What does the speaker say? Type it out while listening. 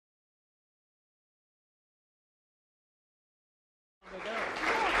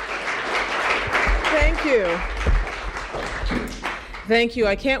Thank you. Thank you.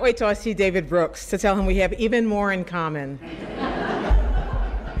 I can't wait till I see David Brooks to tell him we have even more in common.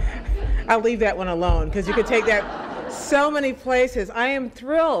 I'll leave that one alone because you could take that so many places. I am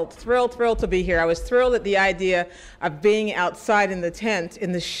thrilled to be here. I was thrilled at the idea of being outside in the tent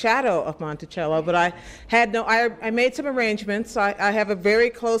in the shadow of Monticello, but I made some arrangements. I have a very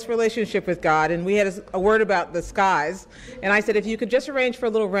close relationship with God, and we had a word about the skies, and I said, if you could just arrange for a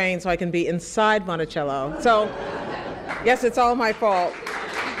little rain so I can be inside Monticello. So, yes, it's all my fault.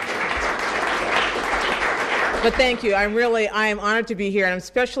 But thank you. I am honored to be here, and I'm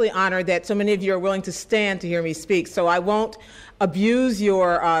especially honored that so many of you are willing to stand to hear me speak. So I won't abuse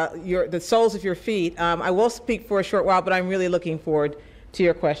the soles of your feet. I will speak for a short while, but I'm really looking forward to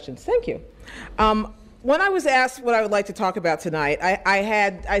your questions. Thank you. When I was asked what I would like to talk about tonight,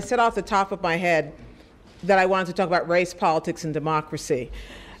 I said off the top of my head that I wanted to talk about race, politics, and democracy.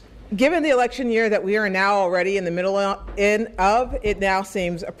 Given the election year that we are now already in the middle of, it now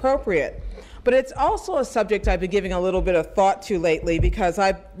seems appropriate. But it's also a subject I've been giving a little bit of thought to lately because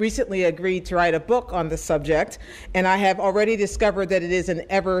I've recently agreed to write a book on the subject, and I have already discovered that it is an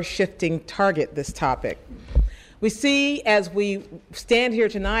ever-shifting target, this topic. We see, as we stand here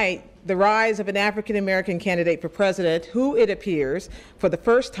tonight, the rise of an African-American candidate for president who, it appears, for the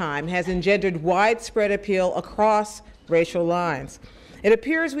first time, has engendered widespread appeal across racial lines. It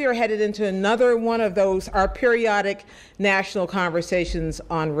appears we are headed into another one of those, our periodic national conversations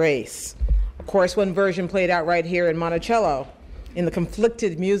on race. Of course, one version played out right here in Monticello in the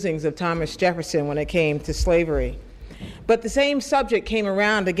conflicted musings of Thomas Jefferson when it came to slavery. But the same subject came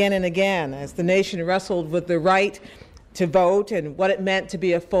around again and again as the nation wrestled with the right to vote and what it meant to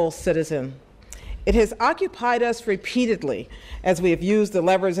be a full citizen. It has occupied us repeatedly as we have used the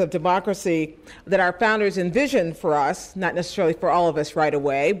levers of democracy that our founders envisioned for us, not necessarily for all of us right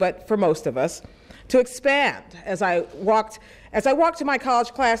away, but for most of us, to expand. As I walked to my college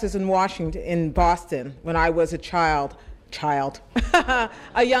classes in Boston, when I was a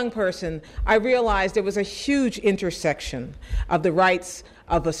a young person, I realized there was a huge intersection of the rights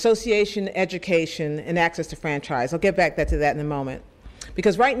of association, education, and access to franchise. I'll get back to that in a moment.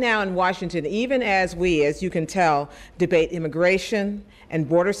 Because right now in Washington, even as we, as you can tell, debate immigration and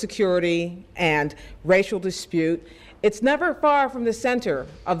border security and racial dispute, it's never far from the center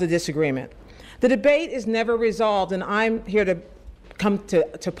of the disagreement. The debate is never resolved, and I'm here to come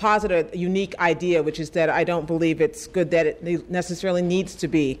to posit a unique idea, which is that I don't believe it's good that it necessarily needs to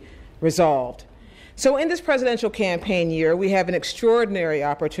be resolved. So in this presidential campaign year, we have an extraordinary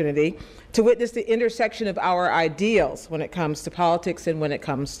opportunity to witness the intersection of our ideals when it comes to politics and when it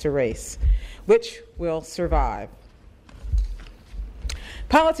comes to race. Which will survive?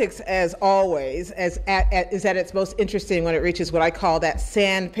 Politics, as always, is at its most interesting when it reaches what I call that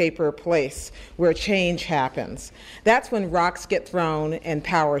sandpaper place where change happens. That's when rocks get thrown and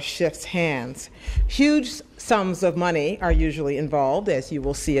power shifts hands. Huge sums of money are usually involved, as you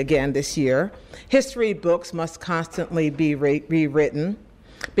will see again this year. History books must constantly be rewritten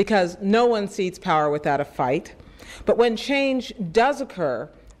because no one cedes power without a fight. But when change does occur,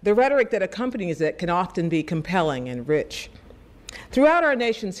 the rhetoric that accompanies it can often be compelling and rich. Throughout our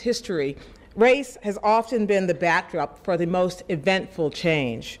nation's history, race has often been the backdrop for the most eventful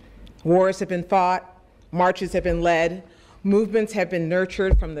change. Wars have been fought, marches have been led, movements have been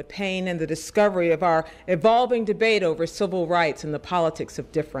nurtured from the pain and the discovery of our evolving debate over civil rights and the politics of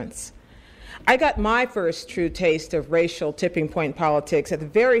difference. I got my first true taste of racial tipping point politics at the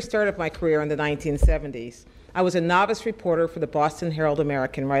very start of my career in the 1970s. I was a novice reporter for the Boston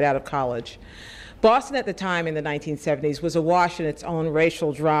Herald-American right out of college. Boston at the time in the 1970s was awash in its own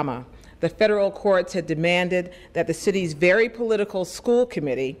racial drama. The federal courts had demanded that the city's very political school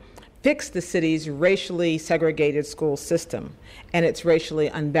committee fix the city's racially segregated school system and its racially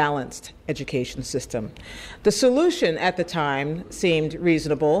unbalanced education system. The solution at the time seemed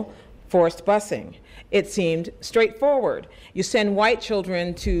reasonable: forced busing. It seemed straightforward. You send white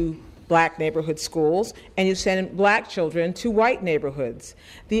children to black neighborhood schools, and you send black children to white neighborhoods.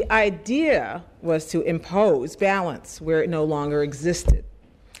 The idea was to impose balance where it no longer existed.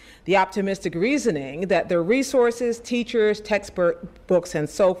 The optimistic reasoning that the resources, teachers, textbooks, and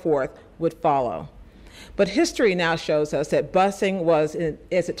so forth would follow. But history now shows us that busing was,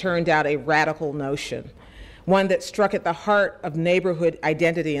 as it turned out, a radical notion, one that struck at the heart of neighborhood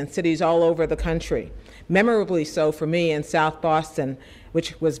identity in cities all over the country, memorably so for me in South Boston,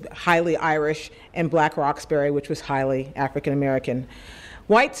 which was highly Irish, and Black Roxbury, which was highly African American.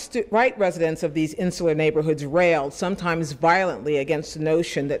 White residents of these insular neighborhoods railed, sometimes violently, against the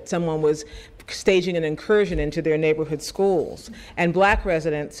notion that someone was staging an incursion into their neighborhood schools. And black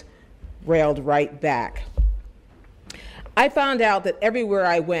residents railed right back. I found out that everywhere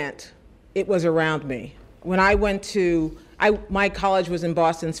I went, it was around me. When I went to, my college was in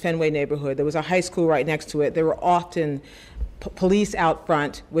Boston's Fenway neighborhood. There was a high school right next to it. There were often police out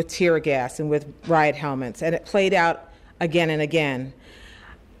front with tear gas and with riot helmets, and it played out again and again.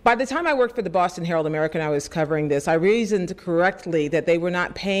 By the time I worked for the Boston Herald-American, I was covering this. I reasoned correctly that they were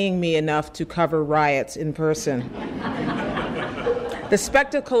not paying me enough to cover riots in person. The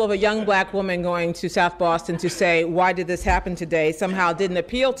spectacle of a young black woman going to South Boston to say, "Why did this happen today?" somehow didn't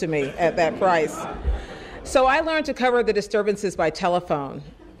appeal to me at that price. So I learned to cover the disturbances by telephone,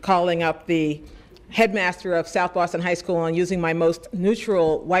 calling up the headmaster of South Boston High School and using my most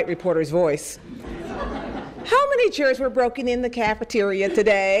neutral white reporter's voice. "How many chairs were broken in the cafeteria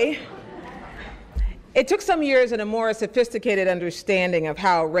today?" It took some years and a more sophisticated understanding of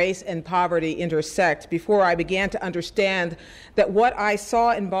how race and poverty intersect before I began to understand that what I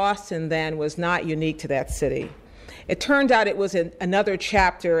saw in Boston then was not unique to that city. It turned out it was another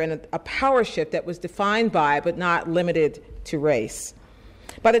chapter in a power shift that was defined by but not limited to race.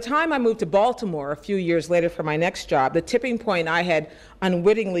 By the time I moved to Baltimore a few years later for my next job, the tipping point I had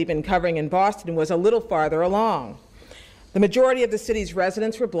unwittingly been covering in Boston was a little farther along. The majority of the city's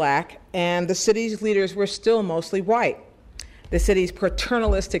residents were black, and the city's leaders were still mostly white. The city's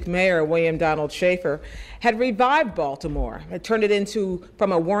paternalistic mayor, William Donald Schaefer, had revived Baltimore. It turned it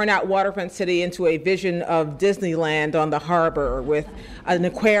from a worn-out waterfront city into a vision of Disneyland on the harbor with an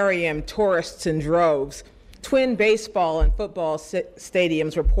aquarium, tourists in droves. Twin baseball and football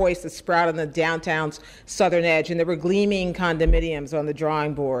stadiums were poised to sprout on the downtown's southern edge, and there were gleaming condominiums on the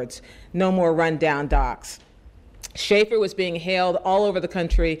drawing boards. No more rundown docks. Schaefer was being hailed all over the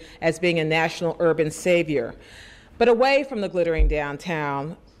country as being a national urban savior. But away from the glittering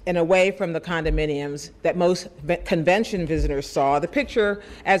downtown and away from the condominiums that most convention visitors saw, the picture,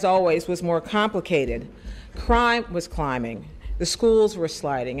 as always, was more complicated. Crime was climbing. The schools were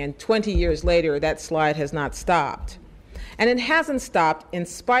sliding, and 20 years later, that slide has not stopped. And it hasn't stopped in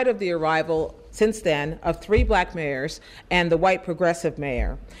spite of the arrival, since then, of 3 black mayors and the white progressive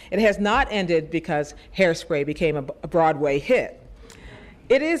mayor. It has not ended because Hairspray became a Broadway hit.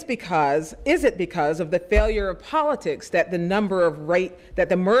 Is it because of the failure of politics that the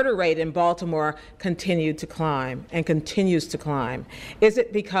murder rate in Baltimore continued to climb and continues to climb? Is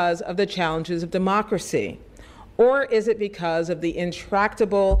it because of the challenges of democracy? Or is it because of the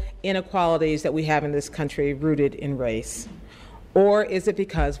intractable inequalities that we have in this country rooted in race? Or is it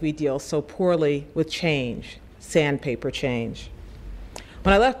because we deal so poorly with change, sandpaper change?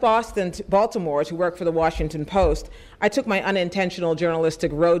 When I left Baltimore to work for the Washington Post, I took my unintentional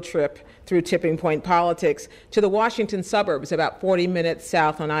journalistic road trip through tipping point politics to the Washington suburbs, about 40 minutes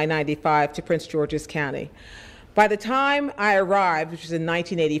south on I-95 to Prince George's County. By the time I arrived, which was in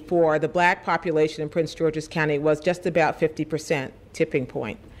 1984, the black population in Prince George's County was just about 50%, tipping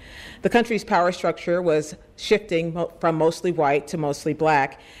point. The country's power structure was shifting from mostly white to mostly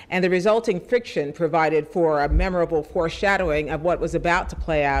black, and the resulting friction provided for a memorable foreshadowing of what was about to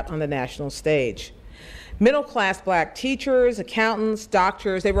play out on the national stage. Middle-class black teachers, accountants,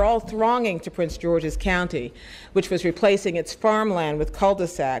 doctors, they were all thronging to Prince George's County, which was replacing its farmland with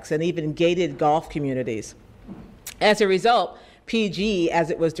cul-de-sacs and even gated golf communities. As a result, PG,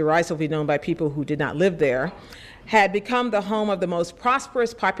 as it was derisively known by people who did not live there, had become the home of the most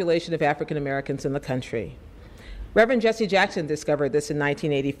prosperous population of African Americans in the country. Reverend Jesse Jackson discovered this in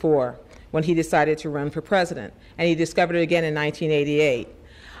 1984 when he decided to run for president, and he discovered it again in 1988.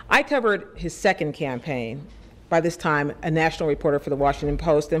 I covered his second campaign, by this time a national reporter for the Washington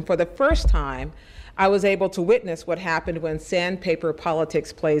Post, and for the first time, I was able to witness what happened when sandpaper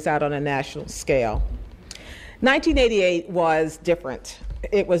politics plays out on a national scale. 1988 was different.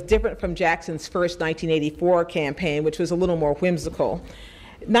 It was different from Jackson's first 1984 campaign, which was a little more whimsical.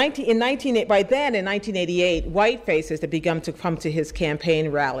 By then, in 1988, white faces had begun to come to his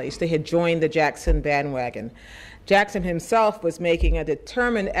campaign rallies. They had joined the Jackson bandwagon. Jackson himself was making a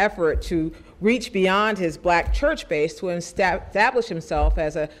determined effort to reach beyond his black church base to establish himself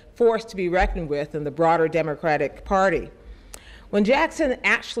as a force to be reckoned with in the broader Democratic Party. When Jackson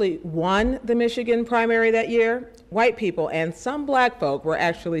actually won the Michigan primary that year, white people and some black folk were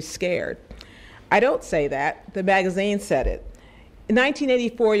actually scared. I don't say that. The magazine said it. In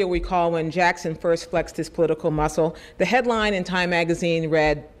 1984, you'll recall when Jackson first flexed his political muscle, the headline in Time magazine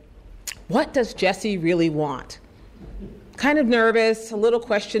read, "What does Jesse really want?" Kind of nervous, a little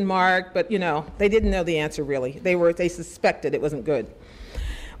question mark, but they didn't know the answer really. They suspected it wasn't good.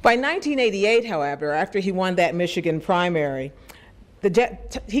 By 1988, however, after he won that Michigan primary,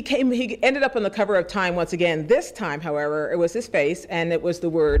 he ended up on the cover of Time once again. This time, however, it was his face, and it was the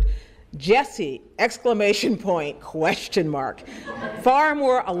word Jesse, exclamation point, question mark. Far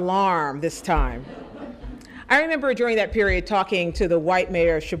more alarm this time. I remember during that period talking to the white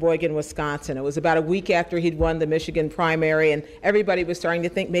mayor of Sheboygan, Wisconsin. It was about a week after he'd won the Michigan primary, and everybody was starting to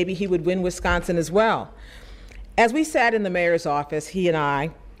think maybe he would win Wisconsin as well. As we sat in the mayor's office, he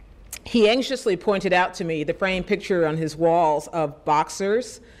anxiously pointed out to me the framed picture on his walls of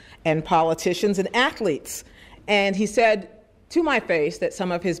boxers and politicians and athletes. And he said to my face that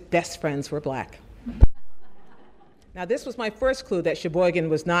some of his best friends were black. Now, this was my first clue that Sheboygan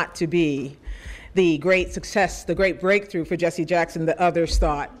was not to be the great success, the great breakthrough for Jesse Jackson that others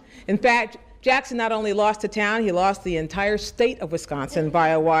thought. In fact, Jackson not only lost a town, he lost the entire state of Wisconsin by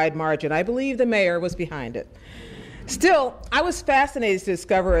a wide margin. I believe the mayor was behind it. Still, I was fascinated to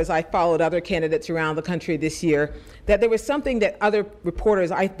discover, as I followed other candidates around the country this year, that there was something that other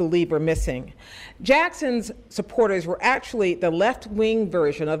reporters, I believe, were missing. Jackson's supporters were actually the left-wing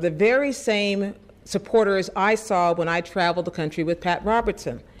version of the very same supporters I saw when I traveled the country with Pat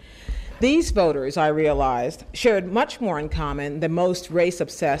Robertson. These voters, I realized, shared much more in common than most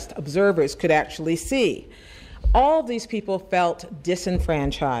race-obsessed observers could actually see. All of these people felt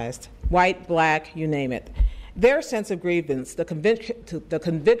disenfranchised, white, black, you name it. Their sense of grievance, the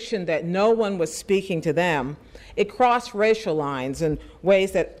conviction that no one was speaking to them, it crossed racial lines in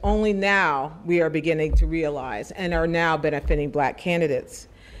ways that only now we are beginning to realize and are now benefiting black candidates.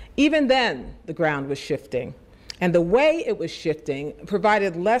 Even then, the ground was shifting. And the way it was shifting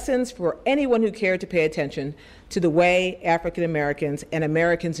provided lessons for anyone who cared to pay attention to the way African Americans and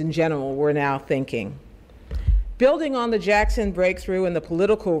Americans in general were now thinking. Building on the Jackson breakthrough in the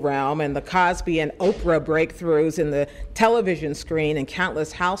political realm and the Cosby and Oprah breakthroughs in the television screen in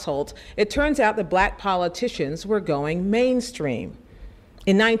countless households, it turns out that black politicians were going mainstream.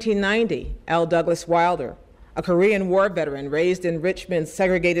 In 1990, L. Douglas Wilder, a Korean War veteran raised in Richmond's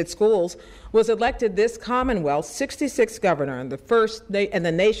segregated schools, was elected this Commonwealth's 66th governor and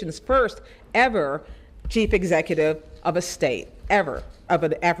the nation's first ever chief executive of a state, ever, of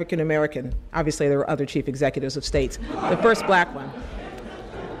an African American. Obviously, there were other chief executives of states, the first black one.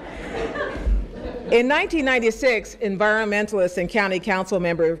 In 1996, environmentalist and county council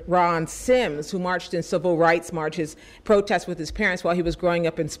member Ron Sims, who marched in civil rights marches, protests with his parents while he was growing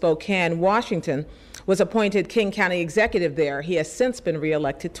up in Spokane, Washington, was appointed King County executive there. He has since been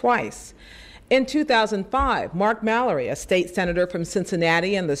reelected twice. In 2005, Mark Mallory, a state senator from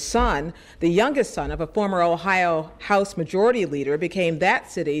Cincinnati and the youngest son of a former Ohio House Majority Leader, became that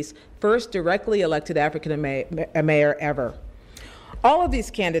city's first directly elected African mayor ever. All of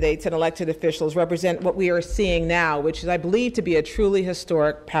these candidates and elected officials represent what we are seeing now, which is, I believe, to be a truly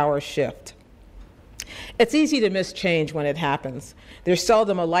historic power shift. It's easy to miss change when it happens. There's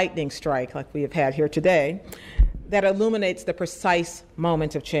seldom a lightning strike, like we have had here today, that illuminates the precise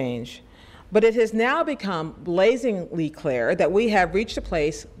moment of change. But it has now become blazingly clear that we have reached a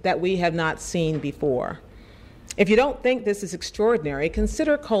place that we have not seen before. If you don't think this is extraordinary,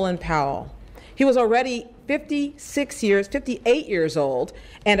 consider Colin Powell. He was already 58 years old,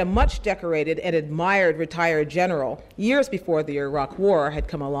 and a much decorated and admired retired general, years before the Iraq War had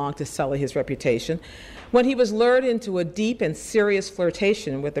come along to sully his reputation, when he was lured into a deep and serious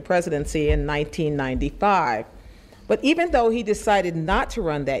flirtation with the presidency in 1995. But even though he decided not to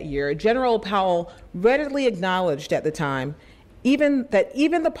run that year, General Powell readily acknowledged at the time that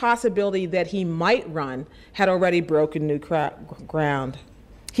even the possibility that he might run had already broken new ground.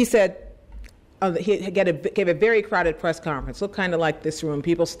 He said, he gave a very crowded press conference, looked kind of like this room,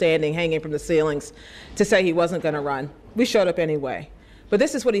 people standing, hanging from the ceilings, to say he wasn't going to run. We showed up anyway. But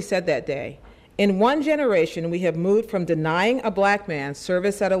this is what he said that day. In one generation, we have moved from denying a black man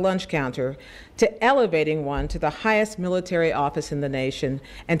service at a lunch counter to elevating one to the highest military office in the nation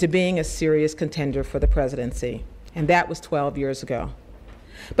and to being a serious contender for the presidency. And that was 12 years ago.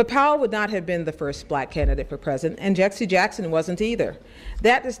 But Powell would not have been the first black candidate for president, and Jesse Jackson wasn't either.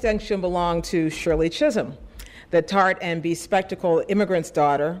 That distinction belonged to Shirley Chisholm, the tart and bespectacled immigrant's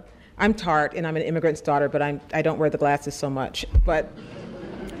daughter. I'm tart, and I'm an immigrant's daughter, but I don't wear the glasses so much.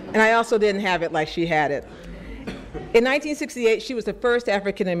 And I also didn't have it like she had it. In 1968, she was the first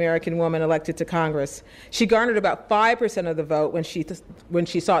African-American woman elected to Congress. She garnered about 5% of the vote when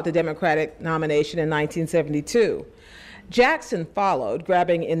she sought the Democratic nomination in 1972. Jackson followed,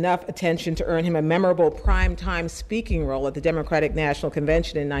 grabbing enough attention to earn him a memorable primetime speaking role at the Democratic National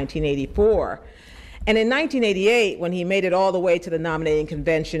Convention in 1984. And in 1988, when he made it all the way to the nominating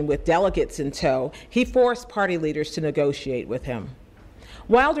convention with delegates in tow, he forced party leaders to negotiate with him.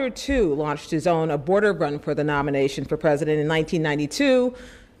 Wilder, too, launched his own abortive run for the nomination for president in 1992.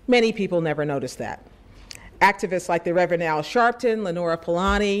 Many people never noticed that. Activists like the Reverend Al Sharpton, Lenora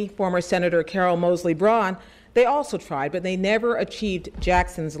Polani, former Senator Carol Moseley Braun, they also tried, but they never achieved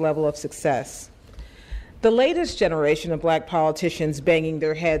Jackson's level of success. The latest generation of black politicians banging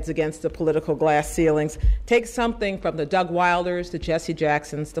their heads against the political glass ceilings takes something from the Doug Wilders, the Jesse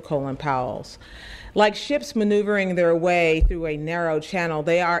Jacksons, the Colin Powells. Like ships maneuvering their way through a narrow channel,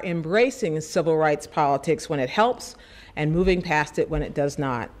 they are embracing civil rights politics when it helps and moving past it when it does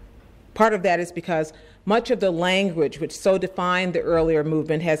not. Part of that is because much of the language which so defined the earlier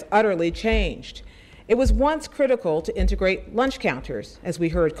movement has utterly changed. It was once critical to integrate lunch counters, as we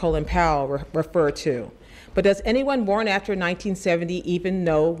heard Colin Powell refer to. But does anyone born after 1970 even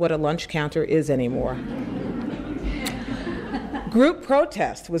know what a lunch counter is anymore? Group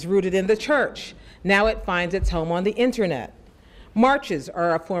protest was rooted in the church. Now it finds its home on the internet. Marches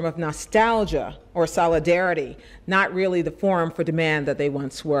are a form of nostalgia or solidarity, not really the forum for demand that they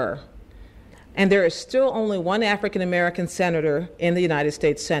once were. And there is still only one African American senator in the United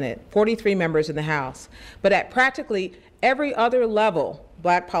States Senate, 43 members in the House. But at practically every other level,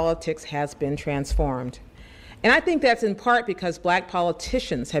 black politics has been transformed. And I think that's in part because black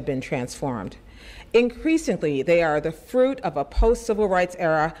politicians have been transformed. Increasingly, they are the fruit of a post-civil rights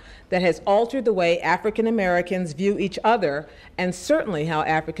era that has altered the way African Americans view each other, and certainly how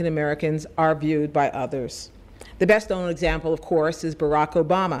African Americans are viewed by others. The best known example, of course, is Barack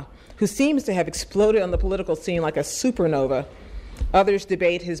Obama, who seems to have exploded on the political scene like a supernova. Others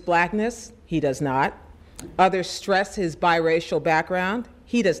debate his blackness. He does not. Others stress his biracial background.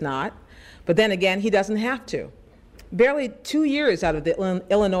 He does not. But then again, he doesn't have to. Barely 2 years out of the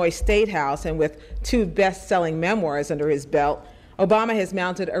Illinois State House and with 2 best-selling memoirs under his belt, Obama has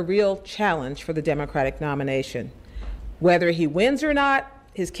mounted a real challenge for the Democratic nomination. Whether he wins or not,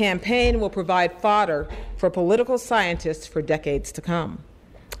 his campaign will provide fodder for political scientists for decades to come.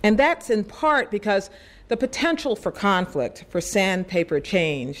 And that's in part because the potential for conflict, for sandpaper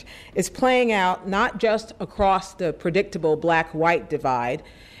change, is playing out not just across the predictable black-white divide,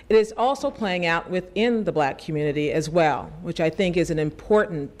 it is also playing out within the black community as well, which I think is an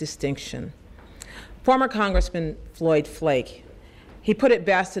important distinction. Former Congressman Floyd Flake, he put it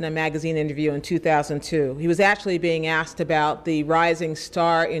best in a magazine interview in 2002. He was actually being asked about the rising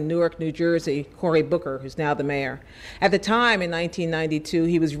star in Newark, New Jersey, Cory Booker, who's now the mayor. At the time, in 1992,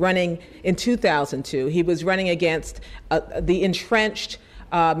 he was running, in 2002, he was running against the entrenched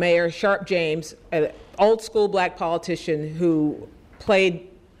Mayor Sharp James, an old school black politician who played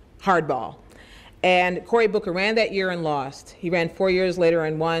hardball. And Cory Booker ran that year and lost. He ran 4 years later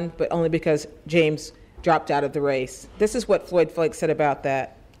and won, but only because James dropped out of the race. This is what Floyd Flake said about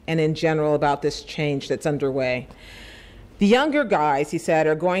that, and in general about this change that's underway. The younger guys, he said,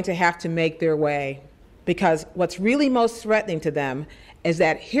 are going to have to make their way, because what's really most threatening to them is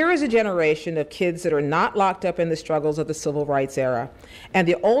that here is a generation of kids that are not locked up in the struggles of the civil rights era, and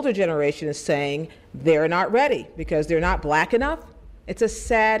the older generation is saying they're not ready because they're not black enough. It's a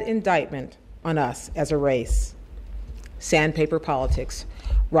sad indictment on us as a race. Sandpaper politics.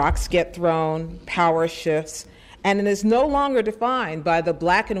 Rocks get thrown, power shifts, and it is no longer defined by the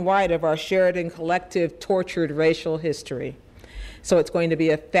black and white of our shared and collective tortured racial history. So it's going to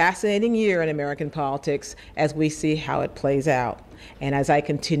be a fascinating year in American politics as we see how it plays out and as I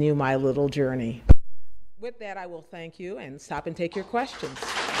continue my little journey. With that, I will thank you and stop and take your questions.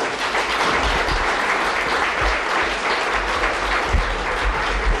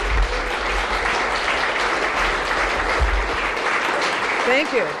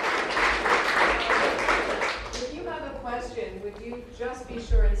 Thank you. If you have a question, would you just be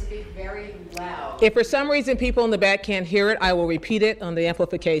sure and speak very loud? If for some reason people in the back can't hear it, I will repeat it on the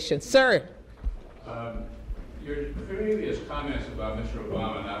amplification. Sir. Your previous comments about Mr.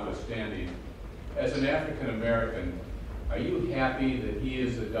 Obama notwithstanding, as an African American, are you happy that he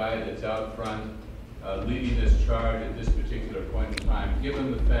is the guy that's out front leading this charge at this particular point in time,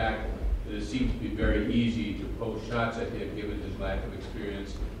 given the fact that it seems to be very easy to poke shots at him given his lack of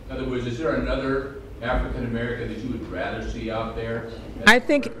experience? In other words, is there another African American that you would rather see out there? I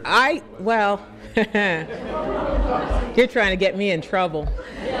think you're trying to get me in trouble.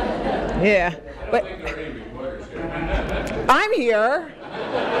 Yeah. I don't think there are any reporters here. I'm here.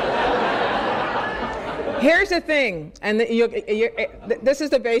 Here's the thing, and this is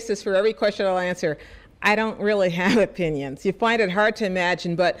the basis for every question I'll answer. I don't really have opinions. You find it hard to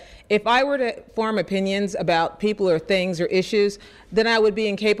imagine, but if I were to form opinions about people or things or issues, then I would be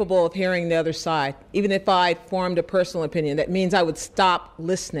incapable of hearing the other side. Even if I formed a personal opinion, that means I would stop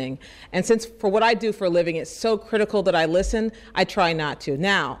listening. And since for what I do for a living, it's so critical that I listen, I try not to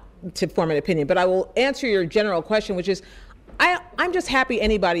now to form an opinion. But I will answer your general question, which is, I'm just happy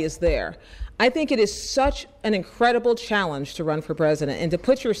anybody is there. I think it is such an incredible challenge to run for president and to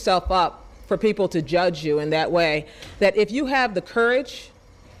put yourself up for people to judge you in that way, that if you have the courage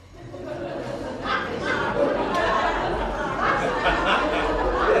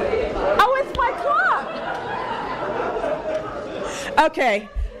oh, it's my clock. Okay,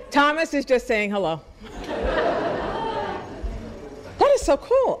 Thomas is just saying hello. That is so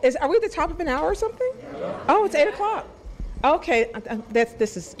cool. Are we at the top of an hour or something? Oh, it's 8 o'clock. Okay,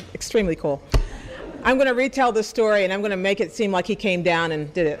 this is extremely cool. I'm going to retell the story, and I'm going to make it seem like he came down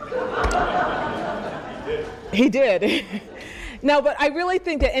and did it. He did. No, but I really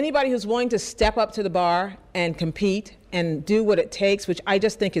think that anybody who's willing to step up to the bar and compete and do what it takes, which I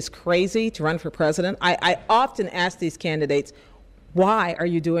just think is crazy to run for president. I often ask these candidates, why are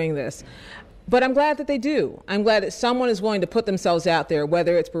you doing this? But I'm glad that they do. I'm glad that someone is willing to put themselves out there,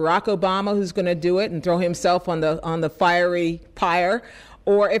 whether it's Barack Obama who's going to do it and throw himself on the fiery pyre,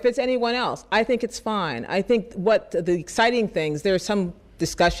 or if it's anyone else. I think it's fine. I think what the exciting things, there's some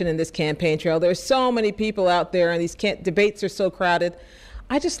discussion in this campaign trail. There's so many people out there, and these debates are so crowded.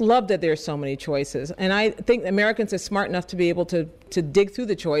 I just love that there's so many choices. And I think Americans are smart enough to be able to dig through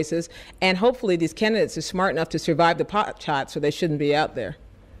the choices, and hopefully these candidates are smart enough to survive the pot shots, so they shouldn't be out there.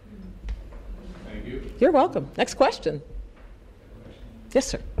 Thank you. You're welcome. Next question. Yes,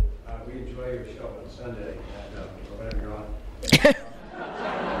 sir. We enjoy your show on Sunday, whenever you're on.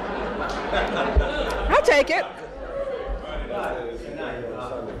 I'll take it.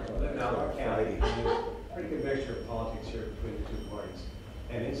 Pretty good mixture of politics here between the two parties.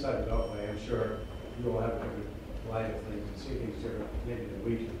 And inside the Beltway, I'm sure you will have a different light of things and see things different maybe than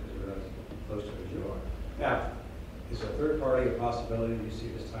we do because we're not as close to it as you are. Now, is a third party a possibility you see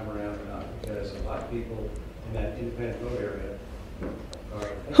this time around or not? Because a lot of people in that independent vote area are...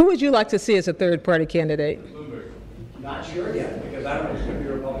 Who would you like to see as a third party candidate? Not sure yet, because I don't know if it's going to be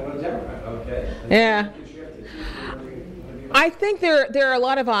Republican or Democrat, okay? Yeah. I think there are a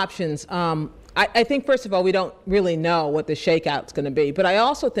lot of options. I think, first of all, we don't really know what the shakeout's going to be. But I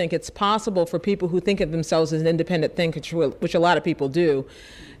also think it's possible for people who think of themselves as an independent thinker, which a lot of people do,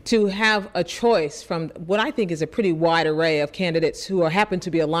 to have a choice from what I think is a pretty wide array of candidates who happen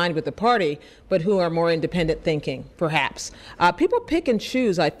to be aligned with the party, but who are more independent thinking, perhaps. People pick and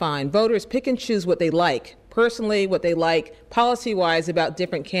choose, I find. Voters pick and choose what they like. Personally, what they like, policy-wise, about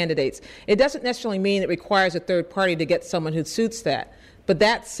different candidates. It doesn't necessarily mean it requires a third party to get someone who suits that. But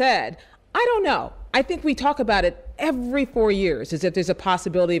that said, I don't know. I think we talk about it every 4 years as if there's a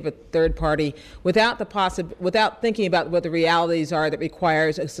possibility of a third party without thinking about what the realities are that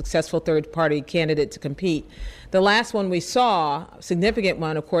requires a successful third party candidate to compete. The last one we saw, a significant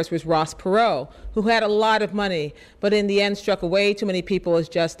one, of course, was Ross Perot, who had a lot of money, but in the end struck way too many people as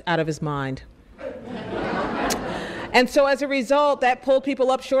just out of his mind. And so as a result, that pulled people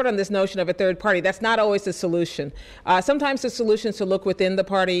up short on this notion of a third party. That's not always the solution. Sometimes the solution is to look within the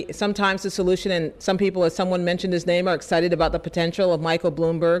party. Sometimes the solution, and some people, as someone mentioned his name, are excited about the potential of Michael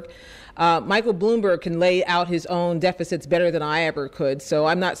Bloomberg. Michael Bloomberg can lay out his own deficits better than I ever could, so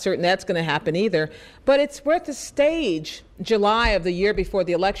I'm not certain that's going to happen either. But we're at the stage, July of the year before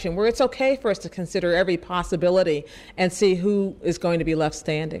the election, where it's okay for us to consider every possibility and see who is going to be left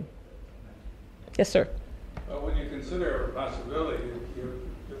standing. Yes, sir. When you consider a possibility,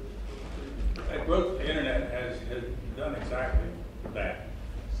 both the internet has done exactly that.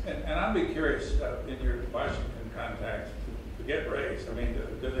 And I'd be curious in your Washington contacts to get raised. I mean,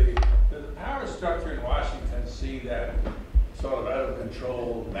 does the power structure in Washington see that sort of out of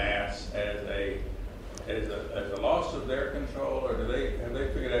control mass as a loss of their control, or have they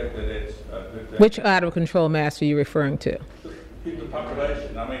figured out that it's which out of control mass are you referring to? The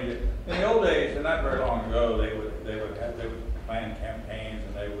population. I mean, in the old days, and not very long ago, they would plan campaigns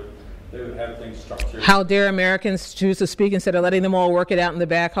and they would have things structured. How dare Americans choose to speak instead of letting them all work it out in the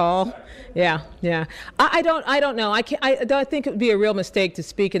back hall? Exactly. Yeah. I don't know. I think it would be a real mistake to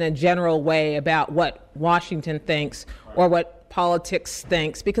speak in a general way about what Washington thinks or what politics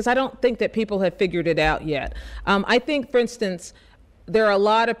thinks, because I don't think that people have figured it out yet. I think, for instance, there are a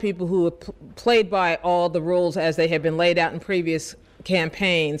lot of people who have played by all the rules as they have been laid out in previous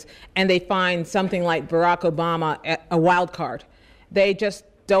campaigns, and they find something like Barack Obama a wild card. They just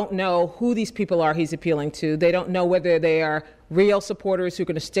don't know who these people are he's appealing to. They don't know whether they are real supporters who are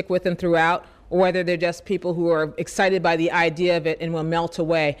going to stick with him throughout, or whether they're just people who are excited by the idea of it and will melt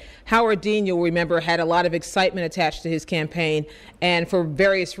away. Howard Dean, you'll remember, had a lot of excitement attached to his campaign, and for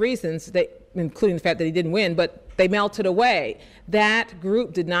various reasons, including the fact that he didn't win, but they melted away. That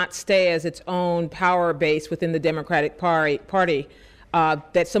group did not stay as its own power base within the Democratic Party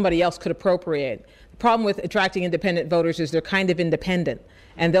that somebody else could appropriate. The problem with attracting independent voters is they're kind of independent.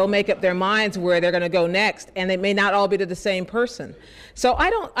 and they'll make up their minds where they're going to go next, and they may not all be to the same person. So I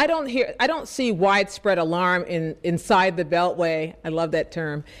don't see widespread alarm inside the Beltway. I love that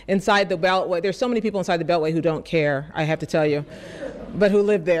term. Inside the Beltway, there's so many people inside the Beltway who don't care, I have to tell you, but who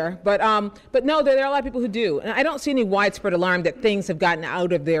live there. But no, there are a lot of people who do, and I don't see any widespread alarm that things have gotten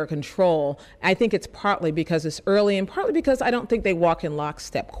out of their control. I think it's partly because it's early, and partly because I don't think they walk in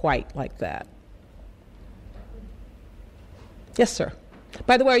lockstep quite like that. Yes, sir.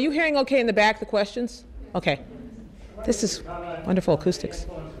 By the way, are you hearing okay in the back, the questions? Okay. This is wonderful acoustics.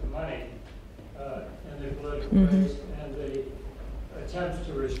 The influence of money in the political race and the attempts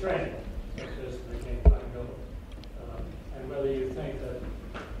to restrain it, such as the McCain-Klein bill, and whether you think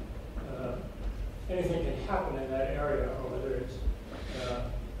that anything can happen in that area, or whether it's a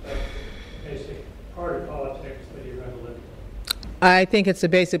basic part of politics that you're going to live with. I think it's a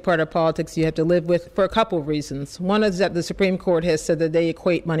basic part of politics you have to live with for a couple of reasons. One is that the Supreme Court has said that they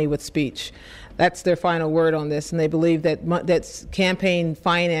equate money with speech. That's their final word on this, and they believe that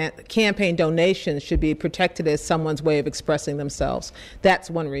campaign donations should be protected as someone's way of expressing themselves. That's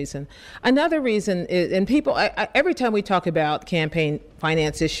one reason. Another reason is, and people, every time we talk about campaign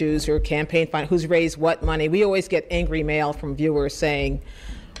finance issues or who's raised what money, we always get angry mail from viewers saying,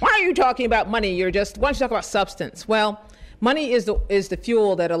 "Why are you talking about money? Why don't you talk about substance?" Well, money is the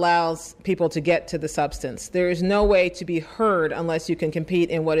fuel that allows people to get to the substance. There is no way to be heard unless you can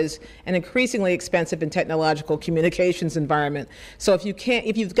compete in what is an increasingly expensive and technological communications environment. So if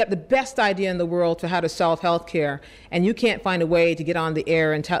you've got the best idea in the world for how to solve healthcare, and you can't find a way to get on the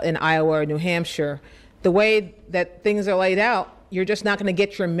air in Iowa or New Hampshire, the way that things are laid out, you're just not going to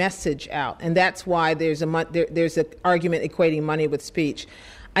get your message out. And that's why there's an argument equating money with speech.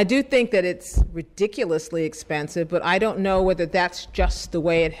 I do think that it's ridiculously expensive, but I don't know whether that's just the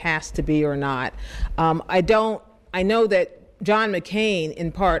way it has to be or not. I know that John McCain, in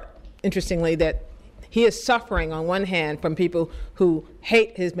part, interestingly, that he is suffering on one hand from people who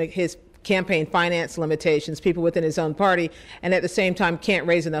hate his campaign finance limitations, people within his own party, and at the same time can't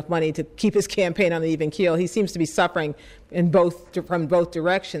raise enough money to keep his campaign on the even keel. He seems to be suffering from both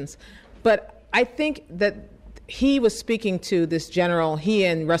directions. But I think that he was speaking to this general, he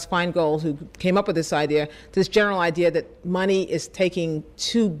and Russ Feingold, who came up with this idea, this general idea that money is taking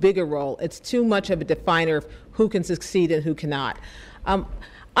too big a role. It's too much of a definer of who can succeed and who cannot.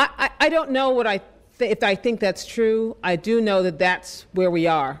 I don't know if I think that's true. I do know that that's where we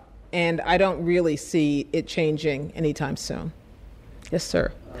are, and I don't really see it changing anytime soon. Yes,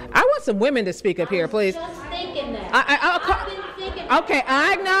 sir. I want some women to speak up here, please. I was just thinking that. I've been thinking that.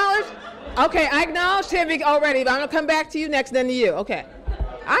 Okay, I acknowledge him already, but I'm going to come back to you next, then to you. Okay.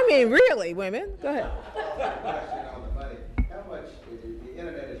 I mean, really, women. Go ahead. Question on the money. How much, the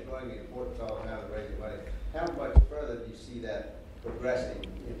internet is growing in importance all the time of raising money. How much further do you see that progressing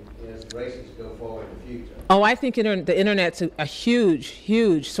as races go forward in the future? Oh, I think the internet's a huge,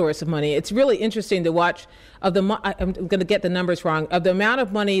 huge source of money. It's really interesting to watch. I'm going to get the numbers wrong. Of the amount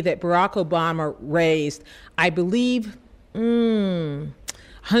of money that Barack Obama raised, I believe,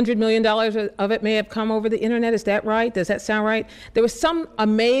 $100 million of it may have come over the internet. Is that right? Does that sound right? There was some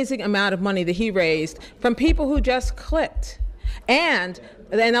amazing amount of money that he raised from people who just clicked. And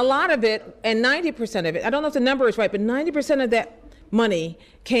a lot of it, and 90% of it, I don't know if the number is right, but 90% of that money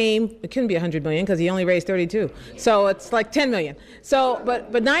came, it couldn't be 100 million because he only raised 32. So it's like 10 million. So,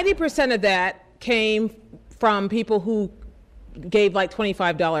 but 90% of that came from people who gave like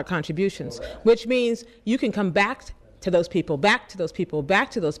 $25 contributions, which means you can come back to those people, back to those people,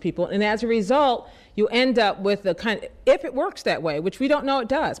 back to those people. And as a result, you end up with if it works that way, which we don't know it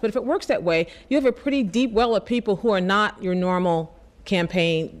does, but if it works that way, you have a pretty deep well of people who are not your normal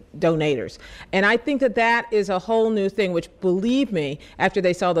campaign donators. And I think that is a whole new thing, which, believe me, after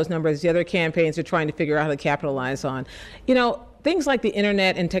they saw those numbers, the other campaigns are trying to figure out how to capitalize on. You know, things like the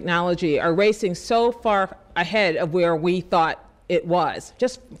internet and technology are racing so far ahead of where we thought it was.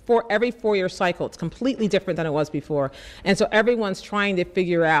 Just for every 4-year cycle, it's completely different than it was before. And so everyone's trying to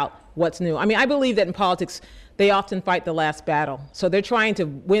figure out what's new. I mean, I believe that in politics, they often fight the last battle. So they're trying to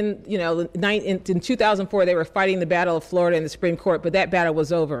win, in 2004, they were fighting the Battle of Florida in the Supreme Court, but that battle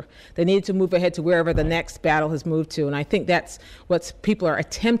was over. They needed to move ahead to wherever the next battle has moved to. And I think that's what people are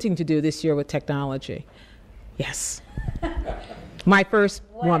attempting to do this year with technology. Yes. My first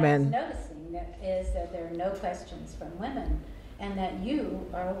woman. What I was noticing is that there are no questions from women, and that you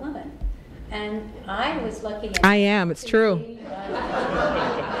are a woman. And I was lucky enough. I am, it's true.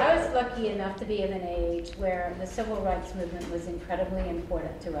 I was lucky enough to be of an age where the civil rights movement was incredibly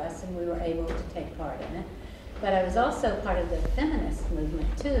important to us, and we were able to take part in it. But I was also part of the feminist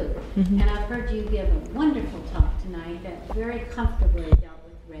movement, too. Mm-hmm. And I've heard you give a wonderful talk tonight that very comfortably dealt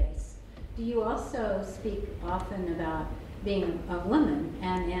you also speak often about being a woman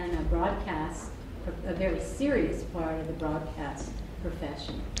and in a broadcast, a very serious part of the broadcast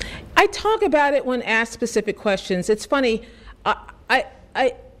profession? I talk about it when asked specific questions. It's funny.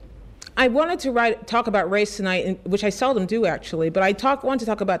 I wanted to talk about race tonight, which I seldom do actually, but want to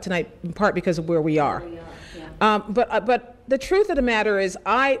talk about tonight in part because of where we are. But the truth of the matter is,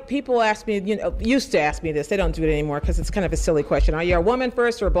 people ask me, used to ask me this. They don't do it anymore because it's kind of a silly question. Are you a woman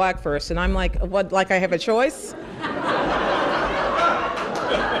first or a black first? And I'm like, what? Like I have a choice?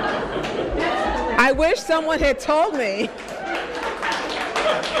 I wish someone had told me.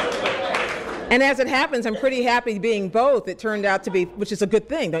 And as it happens, I'm pretty happy being both. It turned out to be, which is a good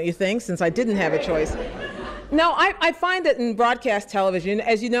thing, don't you think, since I didn't have a choice. No, I find that in broadcast television,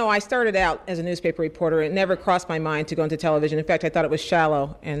 as you know, I started out as a newspaper reporter. It never crossed my mind to go into television. In fact, I thought it was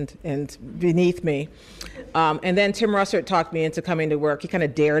shallow and beneath me. And then Tim Russert talked me into coming to work. He kind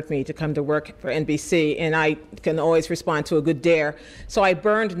of dared me to come to work for NBC, and I can always respond to a good dare. So I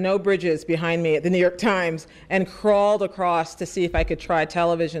burned no bridges behind me at the New York Times and crawled across to see if I could try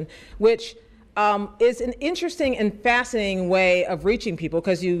television, which is an interesting and fascinating way of reaching people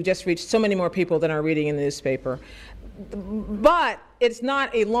because you just reach so many more people than are reading in the newspaper. But it's not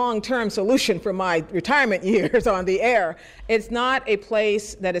a long-term solution for my retirement years on the air. It's not a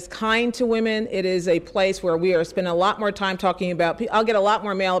place that is kind to women. It is a place where we are spending a lot more time talking about, I'll get a lot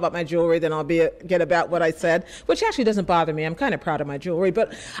more mail about my jewelry than I'll get about what I said, which actually doesn't bother me. I'm kind of proud of my jewelry.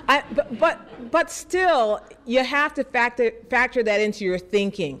 But still, you have to factor that into your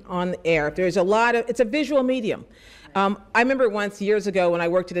thinking on the air. There's it's a visual medium. I remember once years ago when I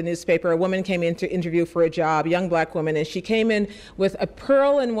worked at a newspaper, a woman came in to interview for a job, a young black woman, and she came in with a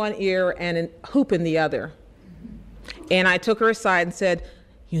pearl in one ear and a hoop in the other. And I took her aside and said,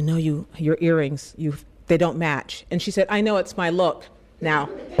 your earrings, they don't match. And she said, I know, it's my look. Now,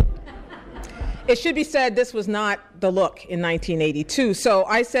 it should be said this was not the look in 1982. So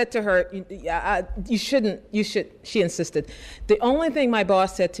I said to her, you should, she insisted. The only thing my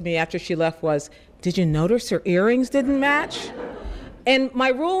boss said to me after she left was, did you notice her earrings didn't match? And my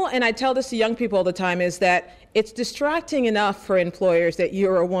rule, and I tell this to young people all the time, is that it's distracting enough for employers that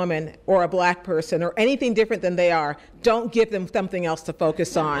you're a woman or a black person or anything different than they are. Don't give them something else to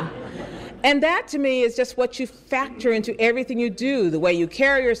focus on. And that, to me, is just what you factor into everything you do, the way you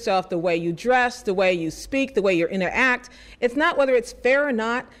carry yourself, the way you dress, the way you speak, the way you interact. It's not whether it's fair or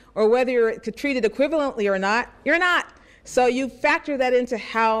not, or whether you're treated equivalently or not. You're not. So you factor that into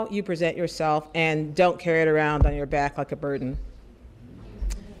how you present yourself and don't carry it around on your back like a burden.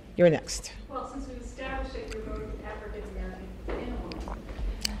 You're next. Well, since we've established that you're both African American and a woman,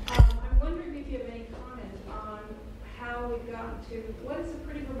 I'm wondering if you have any comment on how we've gotten to what is a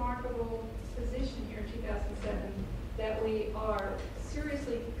pretty remarkable position here in 2007, that we are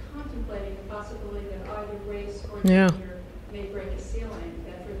seriously contemplating the possibility that either race or gender may break a ceiling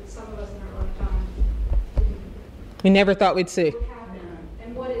that for some of us in our lifetime we never thought we'd see.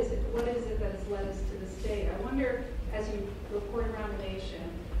 And what is it? What is it that has led us to this state? I wonder, as you report around the nation,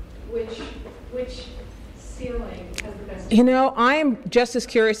 which ceiling has the best? I'm just as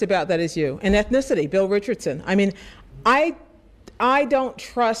curious about that as you. And ethnicity, Bill Richardson. I mean, I don't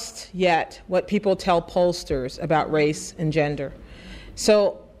trust yet what people tell pollsters about race and gender.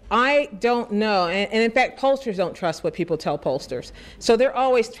 So I don't know, and in fact, pollsters don't trust what people tell pollsters. So they're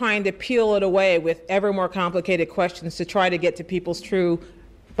always trying to peel it away with ever more complicated questions to try to get to people's true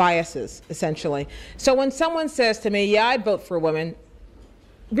biases, essentially. So when someone says to me, yeah, I'd vote for a woman,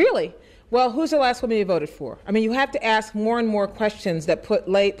 really? Well, who's the last woman you voted for? I mean, you have to ask more and more questions that put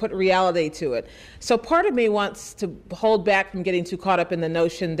reality to it. So part of me wants to hold back from getting too caught up in the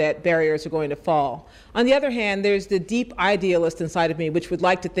notion that barriers are going to fall. On the other hand, there's the deep idealist inside of me which would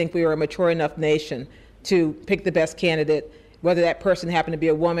like to think we were a mature enough nation to pick the best candidate, whether that person happened to be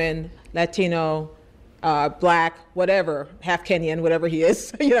a woman, Latino, black, whatever, half Kenyan, whatever he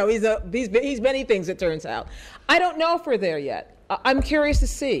is. He's many things, it turns out. I don't know if we're there yet. I'm curious to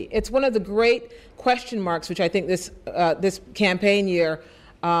see. It's one of the great question marks which I think this campaign year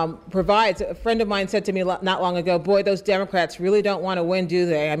provides. A friend of mine said to me not long ago, boy, those Democrats really don't want to win, do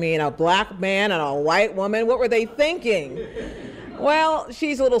they? I mean, a black man and a white woman, what were they thinking? Well,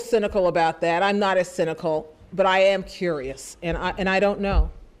 she's a little cynical about that. I'm not as cynical, but I am curious, and I don't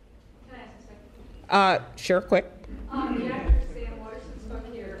know. Can I ask a second? Sure, quick. The actor Sam Watterson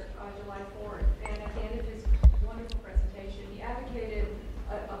spoke here July 4th, and at the end of his wonderful presentation, he advocated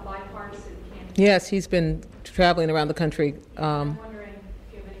a bipartisan campaign. Yes, he's been traveling around the country. I'm wondering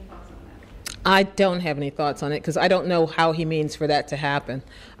if you have any thoughts on I don't have any thoughts on it because I don't know how he means for that to happen.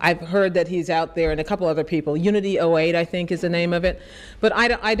 I've heard that he's out there and a couple other people. Unity 08, I think, is the name of it. But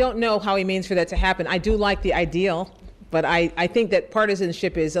I don't know how he means for that to happen. I do like the ideal, but I think that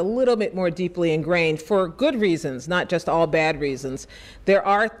partisanship is a little bit more deeply ingrained for good reasons, not just all bad reasons. There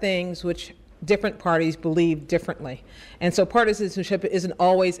are things which different parties believe differently. And so partisanship isn't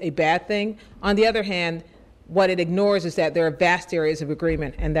always a bad thing. On the other hand, what it ignores is that there are vast areas of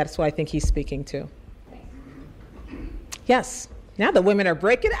agreement, and that's what I think he's speaking to. Yes, now the women are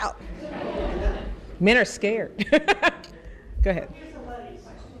breaking out. Men are scared. Go ahead. Here's a lady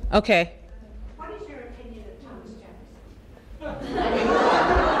question. Okay. What is your opinion of Thomas Jefferson?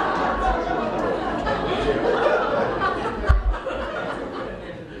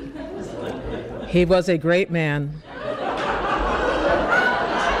 He was a great man.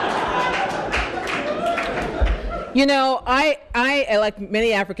 You know, I like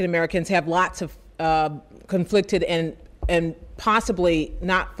many African Americans, have lots of conflicted and possibly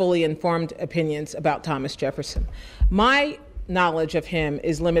not fully informed opinions about Thomas Jefferson. My knowledge of him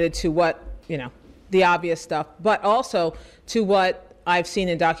is limited to what, the obvious stuff, but also to what I've seen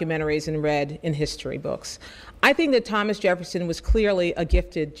in documentaries and read in history books. I think that Thomas Jefferson was clearly a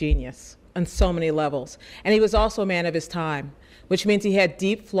gifted genius on so many levels, and he was also a man of his time, which means he had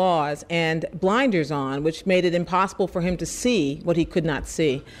deep flaws and blinders on, which made it impossible for him to see what he could not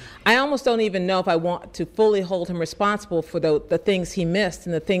see. I almost don't even know if I want to fully hold him responsible for the things he missed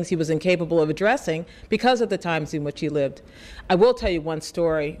and the things he was incapable of addressing because of the times in which he lived. I will tell you one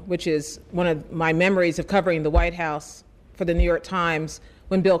story, which is one of my memories of covering the White House for the New York Times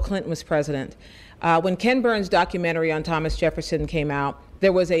when Bill Clinton was president. When Ken Burns' documentary on Thomas Jefferson came out,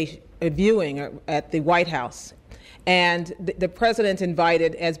 there was a viewing at the White House. And the president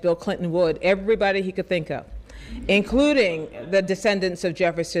invited, as Bill Clinton would, everybody he could think of, including the descendants of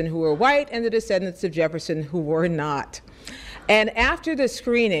Jefferson who were white and the descendants of Jefferson who were not. And after the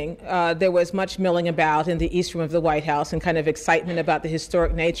screening, there was much milling about in the East Room of the White House and kind of excitement about the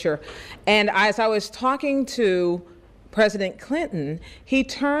historic nature. And as I was talking to President Clinton, he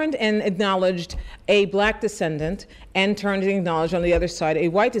turned and acknowledged a black descendant and turned and acknowledged on the other side a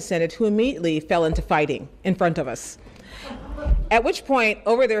white descendant who immediately fell into fighting in front of us. At which point,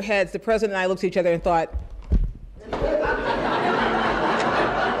 over their heads, the president and I looked at each other and thought,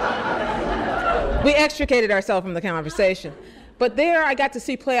 we extricated ourselves from the conversation. But there I got to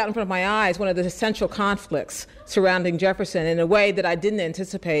see play out in front of my eyes one of the essential conflicts surrounding Jefferson in a way that I didn't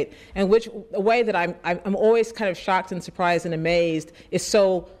anticipate, and a way that I'm always kind of shocked and surprised and amazed is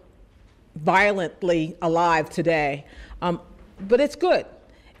so violently alive today. But it's good.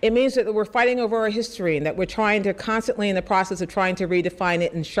 It means that we're fighting over our history and that we're trying to constantly in the process of trying to redefine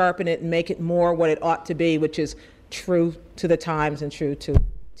it and sharpen it and make it more what it ought to be, which is true to the times and true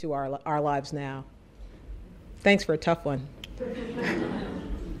to our lives now. Thanks for a tough one.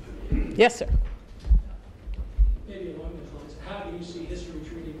 Yes, sir. Maybe along those lines, how do you see history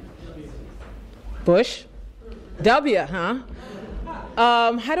treating W? Bush? W, huh?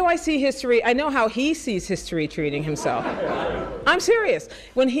 How do I see history? I know how he sees history treating himself. I'm serious.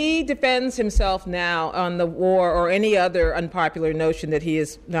 When he defends himself now on the war or any other unpopular notion that he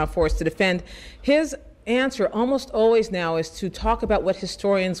is now forced to defend, his answer almost always now is to talk about what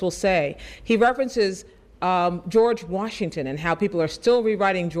historians will say. He references George Washington and how people are still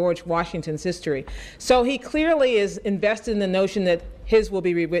rewriting George Washington's history. So he clearly is invested in the notion that his will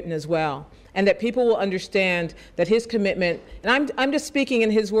be rewritten as well, and that people will understand that his commitment, and I'm just speaking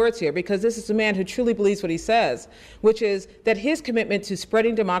in his words here because this is a man who truly believes what he says, which is that his commitment to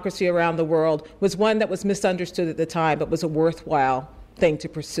spreading democracy around the world was one that was misunderstood at the time, but was a worthwhile thing to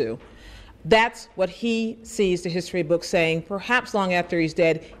pursue. That's what he sees the history books saying. Perhaps long after he's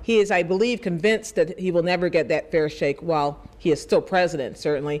dead, he is, I believe, convinced that he will never get that fair shake while he is still president,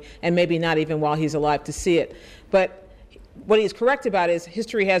 certainly, and maybe not even while he's alive to see it. But what he's correct about is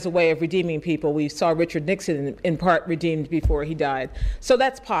history has a way of redeeming people. We saw Richard Nixon in part redeemed before he died. So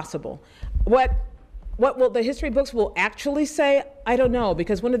that's possible. What will the history books will actually say? I don't know,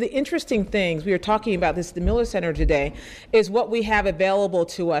 because one of the interesting things, we were talking about this at the Miller Center today, is what we have available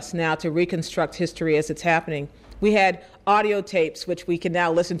to us now to reconstruct history as it's happening. We had audio tapes, which we can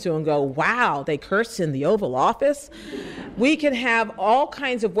now listen to and go, wow, they cursed in the Oval Office. We can have all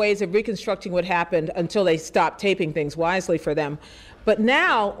kinds of ways of reconstructing what happened until they stopped taping things wisely for them. But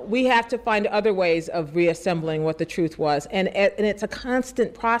now we have to find other ways of reassembling what the truth was, and it's a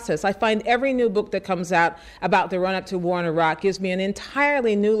constant process. I find every new book that comes out about the run-up to war in Iraq gives me an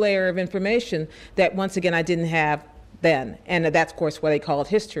entirely new layer of information that, once again, I didn't have then, and that's, of course, what they call it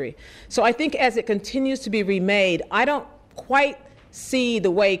history. So I think as it continues to be remade, I don't quite see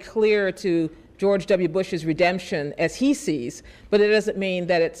the way clear to George W. Bush's redemption as he sees, but it doesn't mean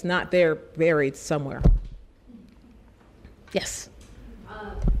that it's not there buried somewhere. Yes?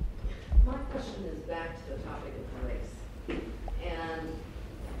 My question is back to the topic of race. And,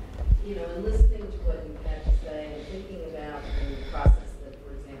 in listening to what you had to say and thinking about the process that,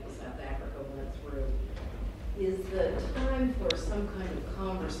 for example, South Africa went through, is the time for some kind of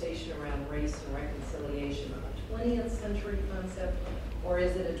conversation around race and reconciliation a 20th century concept, or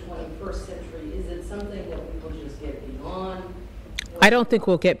is it a 21st century? Is it something that we will just get beyond? I don't think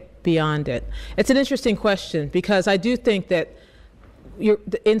we'll get beyond it. It's an interesting question because I do think that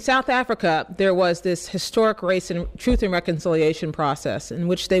in South Africa, there was this historic race and truth and reconciliation process in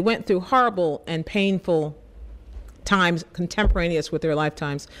which they went through horrible and painful times contemporaneous with their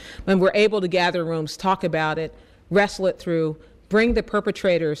lifetimes, when we're able to gather rooms, talk about it, wrestle it through, bring the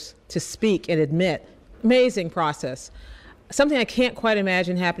perpetrators to speak and admit. Amazing process. Something I can't quite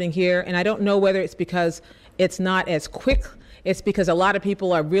imagine happening here, and I don't know whether it's because it's not as quick. It's because a lot of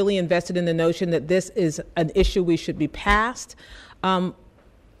people are really invested in the notion that this is an issue we should be past.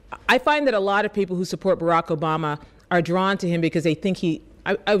 I find that a lot of people who support Barack Obama are drawn to him because they think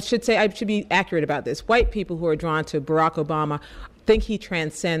I should be accurate about this. White people who are drawn to Barack Obama think he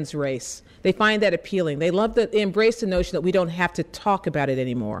transcends race. They find that appealing. They embrace the notion that we don't have to talk about it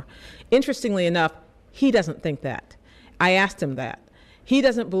anymore. Interestingly enough, he doesn't think that. I asked him that. He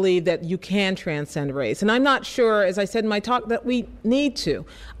doesn't believe that you can transcend race. And I'm not sure, as I said in my talk, that we need to.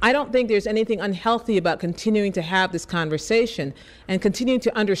 I don't think there's anything unhealthy about continuing to have this conversation and continuing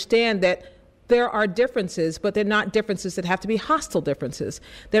to understand that there are differences, but they're not differences that have to be hostile differences.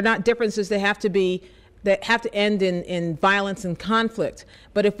 They're not differences that have to end in violence and conflict.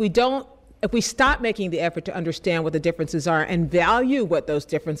 But if we stop making the effort to understand what the differences are and value what those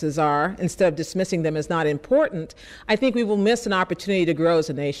differences are instead of dismissing them as not important, I think we will miss an opportunity to grow as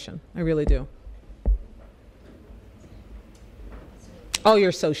a nation. I really do. Oh,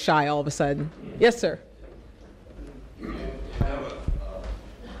 you're so shy all of a sudden. Yes, sir.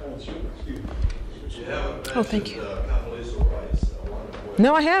 Oh, thank you.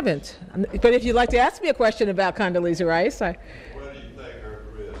 No, I haven't. But if you'd like to ask me a question about Condoleezza Rice, Where do you think her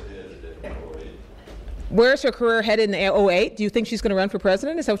career is headed in 2008? Where's her career headed in 2008? Do you think she's going to run for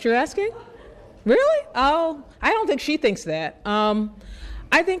president? Is that what you're asking? Really? Oh, I don't think she thinks that.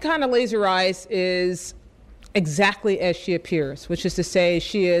 I think Condoleezza Rice is exactly as she appears, which is to say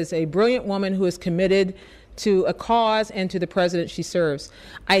she is a brilliant woman who is committed to a cause and to the president she serves.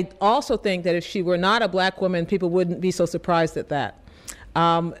 I also think that if she were not a black woman, people wouldn't be so surprised at that.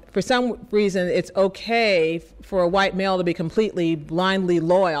 For some reason, it's okay for a white male to be completely blindly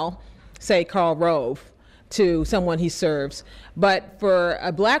loyal, say Karl Rove, to someone he serves. But for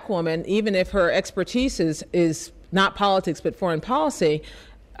a black woman, even if her expertise is not politics but foreign policy,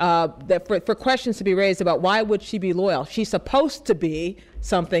 that for questions to be raised about why would she be loyal? She's supposed to be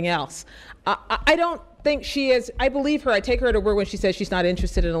something else. I don't think she is. I believe her. I take her at her word when she says she's not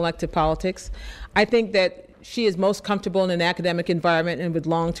interested in elected politics. I think that she is most comfortable in an academic environment and would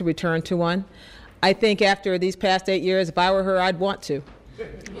long to return to one. I think after these past 8 years, if I were her, I'd want to.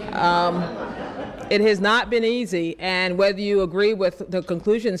 It has not been easy, and whether you agree with the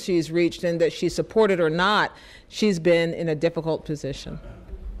conclusions she's reached and that she's supported or not, she's been in a difficult position.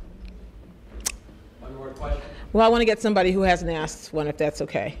 One more question? Well, I want to get somebody who hasn't asked one, if that's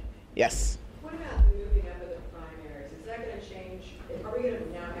okay. Yes. What about moving up with the primaries? Is that going to change? Are we going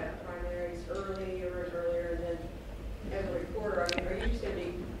to now have primaries earlier than every quarter? I mean, are you just going to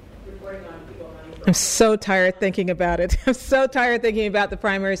be reporting on people running for? I'm so tired thinking about it. I'm so tired thinking about the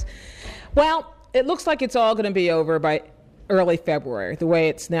primaries. Well, it looks like it's all going to be over by early February, the way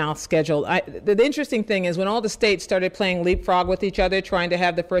it's now scheduled. The interesting thing is when all the states started playing leapfrog with each other, trying to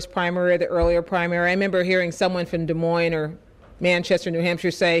have the first primary or the earlier primary, I remember hearing someone from Des Moines or Manchester, New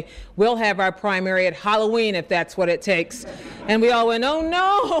Hampshire say, we'll have our primary at Halloween if that's what it takes. And we all went, oh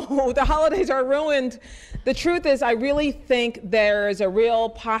no, the holidays are ruined. The truth is, I really think there's a real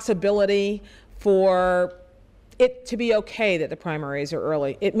possibility for it to be okay that the primaries are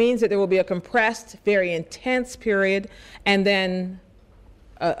early. It means that there will be a compressed, very intense period, and then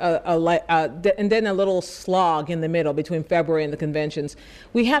a little slog in the middle between February and the conventions.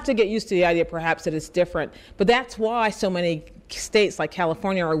 We have to get used to the idea, perhaps, that it's different. But that's why so many states like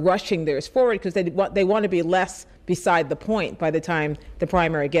California are rushing theirs forward, because they want to be less beside the point by the time the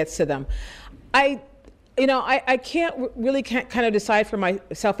primary gets to them. You know, I can't kind of decide for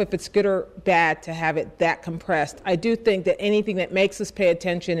myself if it's good or bad to have it that compressed. I do think that anything that makes us pay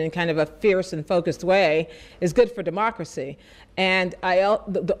attention in kind of a fierce and focused way is good for democracy. And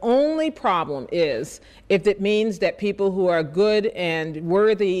the only problem is if it means that people who are good and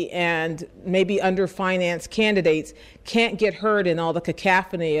worthy and maybe underfinanced candidates can't get heard in all the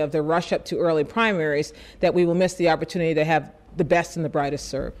cacophony of the rush up to early primaries, that we will miss the opportunity to have the best and the brightest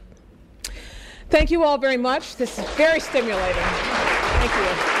served. Thank you all very much. This is very stimulating. Thank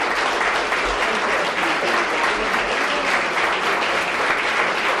you.